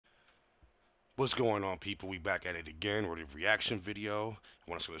What's going on, people? We back at it again with a reaction video.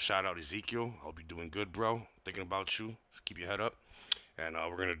 I want to shout out Ezekiel. I hope you're doing good, bro. Thinking about you. Keep your head up. And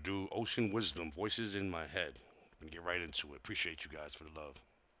we're gonna do Ocean Wisdom, Voices in My Head. We're gonna get right into it. Appreciate you guys for the love.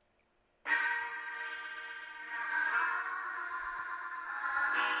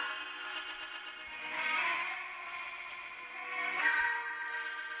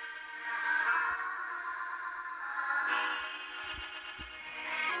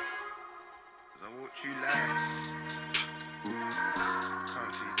 As I walk through life,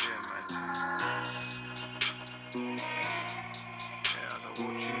 can't see you doing my thing. Yeah, as I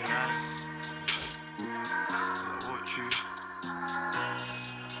walk through life, as I walk through.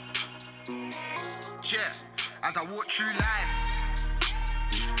 Yeah, as I walk through life,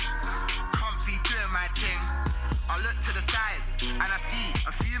 comfy doing my thing. I look to the side and I see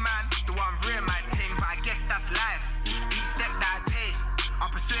a few man, the one ruin my thing, but I guess that's life. Each step that I take, I'm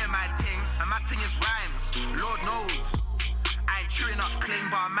pursuing my thing, and my thing is rhymes. Lord knows, I ain't chewing up cling,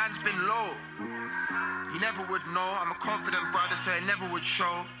 but a man's been low. You never would know, I'm a confident brother, so it never would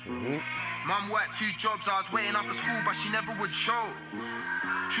show. Mum worked 2 jobs, I was waiting off for school, but she never would show.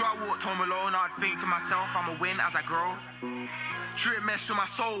 True, I walked home alone, I'd think to myself, I'ma win as I grow. True, it messed with my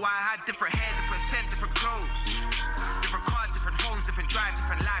soul, why I had different hair, different scent, different clothes. Different cars, different homes, different drive,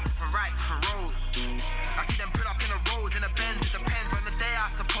 different life, different rights, different roads. I see them put up in a Rolls, in a Benz, it depends on the day,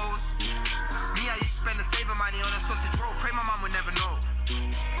 I suppose. Me, I used to spend the saver money on a sausage roll, pray my mum would never know.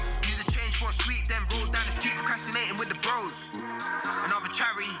 Use a change for a sweet, then roll down the street procrastinating with the bros. Another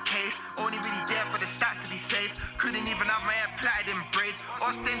charity case, only really there for the stats to be safe. Couldn't even have my hair plaited in braids.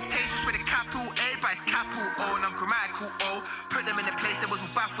 Ostentatious with a capital A, but it's capital O, and I'm grammatical O. Put them in a place that was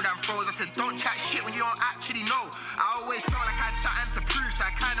baffled and froze. I said, don't chat shit when you don't actually know. I always felt like I had something to prove, so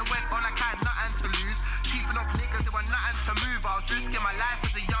I kinda went on like I had nothing to lose. Teething off niggas that were nothing to move. I was risking my life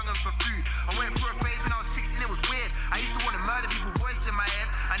as a young'un for food. I went through a phase when I was 16, it was weird. I used to want to murder people, voice in my head.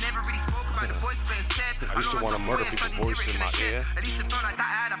 I never really spoke about the voice, but instead I used to want to murder people, voice in my ear. At least it felt like that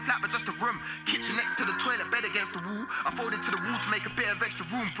I had a flat, but just a room. Kitchen next to the toilet, bed against the wall. I folded to the wall to make a bit of extra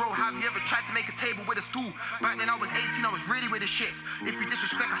room. Bro, have you ever tried to make a table with a stool? Back then I was 18, I was really with the shits. If you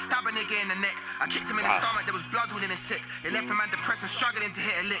disrespect, I stab a nigga in the neck. I kicked him in the stomach, there was blood all in his sick. It left a man depressed and struggling to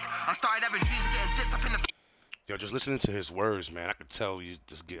hit a lick. I started having dreams of getting dipped up in the... Yo, just listening to his words, man, I could tell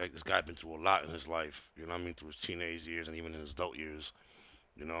this guy been through a lot in his life. You know what I mean? Through his teenage years and even in his adult years.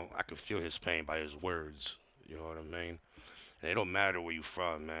 You know, I could feel his pain by his words. You know what I mean? And it don't matter where you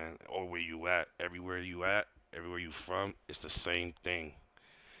from, man, or where you at. Everywhere you from, it's the same thing.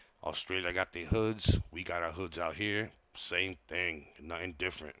 Australia got their hoods. We got our hoods out here. Same thing. Nothing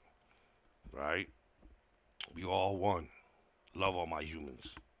different. Right? We all one. Love all my humans.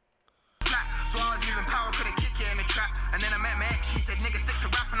 So I was moving power, couldn't kick it in the trap. And then I met my ex, she said, nigga, stick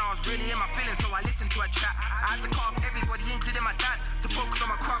to rap. And I was really in my feelings, so I listened to her chat. I had to cut off everybody, including my dad, to focus on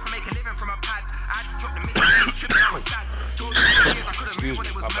my craft and make a living from a pad. I had to drop the missing tripping, I was sad. Told me years I couldn't move when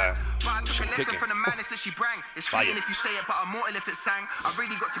it was mad. But I took a lesson from the madness that she brang. It's fleeting if you say it, but I'm mortal if it sang. I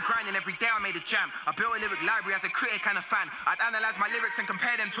really got to grinding every day, I made a jam. I built a lyric library as a critic and a fan. I'd analyze my lyrics and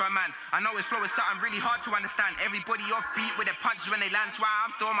compare them to a man's. I know his flow is something really hard to understand. Everybody off beat with their punches when they land. So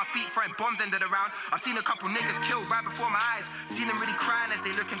I'm still on my feet throwing bombs into the round. I've seen a couple niggas killed right before my eyes. Seen them really crying as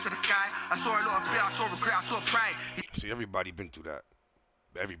they look into the sky. I saw a lot of fear, I saw regret, I saw pride. See, everybody been through that.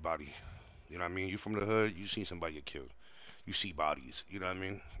 Everybody. You know what I mean? You from the hood, you seen somebody get killed. You see bodies. You know what I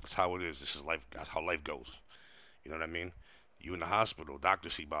mean? That's how it is. This is life. That's how life goes. You know what I mean? You in the hospital,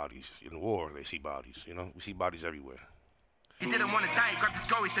 doctors see bodies. In the war, they see bodies. You know? We see bodies everywhere. He didn't want to die, he grabbed his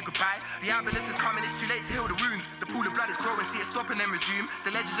goal, he said goodbye. The ambulance is coming, it's too late to heal the wounds. The pool of blood is growing, see it stop and then resume. The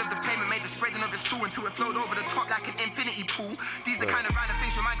ledges of the pavement made the spreading of the stool until it flowed over the top like an infinity pool. These the kind of random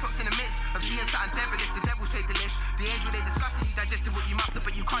things your mind clocks in the midst of seeing something devilish. The devil say delish. The angel they disgusted, you digested what you must have,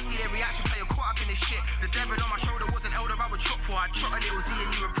 but you can't see their reaction, cause you're caught up in this shit. The devil on my shoulder was an elder I would shot for. I'd shot a little Z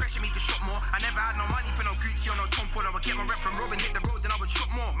and you were pressuring me to shot more. I never had no money for no Gucci or no Tom Ford. I would get my rep from Robin, hit the road, then I would shot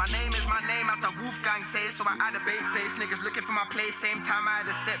more. My name is my name, as the Wolfgang says, so I had a bait face. Niggas looking for my place, same time I had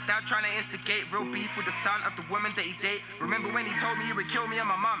to step down trying to instigate real beef with the son of the woman that he date. Remember when he told me he would kill me and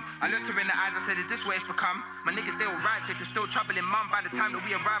my mum? I looked her in the eyes, I said, is this what it's become? My niggas, they all right, so if you're still troubling mum, by the time that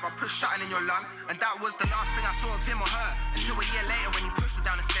we arrive, I'll push something in your lung. And that was the last thing I saw of him or her, until a year later when he pushed her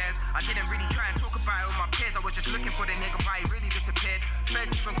down the stairs. I didn't really try and talk about it with my peers, I was just looking for the nigga, but he really disappeared.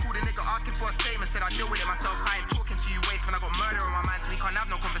 Feds even called the nigga asking for a statement, said I deal with it myself, I ain't talking to you waste when I got murder on my mind, so we can't have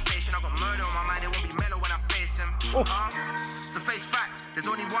no conversation. I got murder on my mind, it won't be mellow when I face him. So face facts. There's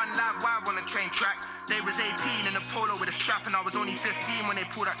only one live wire on the train tracks. They was 18 in a polo with a strap, and I was only 15 when they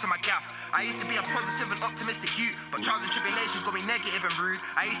pulled up to my gaff. I used to be a positive and optimistic youth, but trials and tribulations got me negative and rude.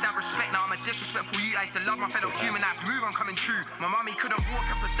 I used to have respect, now I'm a disrespectful youth. I used to love my fellow human, that's move on coming true. My mommy couldn't walk,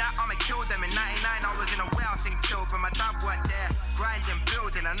 after that I'ma kill them. In 99 I was in a warehouse in Kill, but my dad worked there, grinding,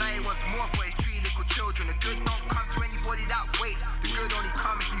 building. I know he wants more for his three little children. The good don't come to anybody that waits. The good only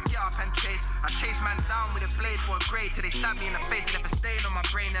come if you get up and chase. I chased man down with a blade for a grade till they stabbed me in the face and left a stain on my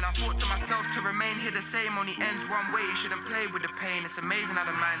brain. And I thought to myself, to remain here the same only ends one way. You shouldn't play with the pain. It's amazing how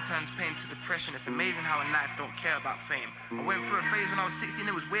the mind turns pain to depression. It's amazing how a knife don't care about fame. I went through a phase when I was 16,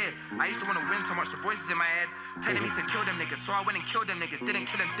 it was weird. I used to want to win so much, the voices in my head telling me to kill them niggas. So I went and killed them niggas. Didn't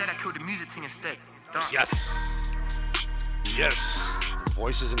kill them dead, I killed the music thing instead. Done. Yes. Yes. The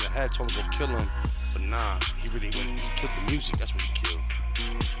voices in the head told him to go kill him, but nah, he really went and killed the music. That's what he killed. You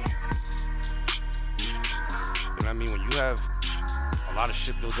know what I mean? When you have a lot of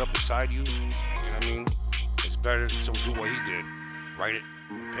shit built up inside you, you know what I mean? It's better to do what he did. Write it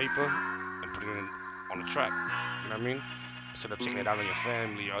on paper and put it on the track. You know what I mean? Instead of taking it out on your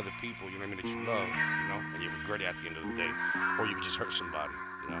family or other people, you know what I mean, that you love, you know, and you regret it at the end of the day. Or you could just hurt somebody,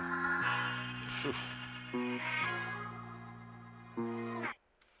 you know? Phew.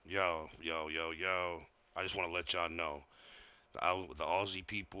 Yo. I just want to let y'all know. The Aussie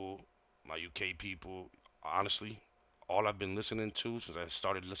people, my UK people, honestly, all I've been listening to since I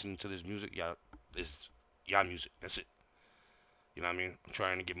started listening to this music, is y'all music. That's it. You know what I mean? I'm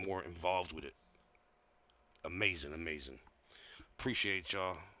trying to get more involved with it. Amazing, amazing. Appreciate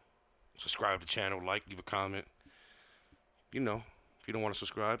y'all. Subscribe to the channel, like, leave a comment. You know, if you don't want to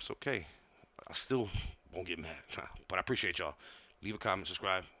subscribe, it's okay. I still won't get mad. But I appreciate y'all. Leave a comment,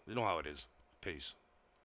 subscribe. You know how it is. Peace.